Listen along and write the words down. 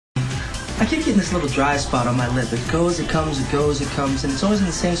I keep getting this little dry spot on my lip. It goes, it comes, it goes, it comes, and it's always in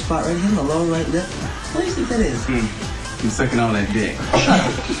the same spot right here in the lower right lip. What do you think that is? I'm sucking all that dick.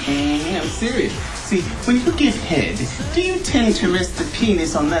 I'm serious. See, when you give head, do you tend to rest the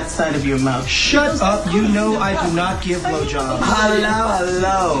penis on that side of your mouth? Shut up. You know I do not give blowjobs.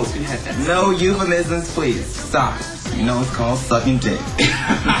 Hello. No euphemisms, please. Stop it. You know it's called sucking dick.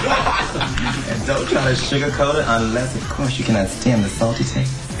 And don't try to sugarcoat it unless, of course, you cannot stand the salty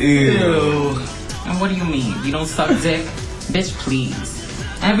taste. Ew. And what do you mean? You don't suck dick? Bitch, please.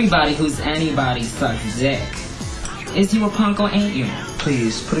 Everybody who's anybody sucks dick. Is you a punk or ain't you?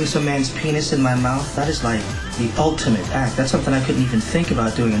 Please, putting some man's penis in my mouth, that is like the ultimate act. That's something I couldn't even think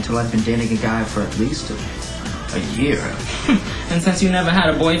about doing until I'd been dating a guy for at least a year. And since you never had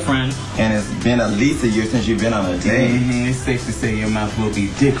a boyfriend. And it's been at least a year since you've been on a date. It's safe to say your mouth will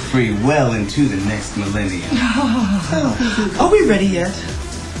be dick-free well into the next millennium. Are we ready yet?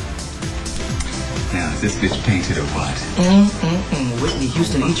 Now, is this bitch painted or what? Whitney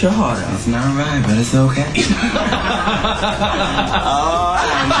Houston, eat your heart out. It's not right, but it's okay. Oh,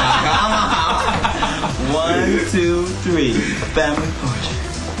 come on. 1, 2, 3. Family portrait.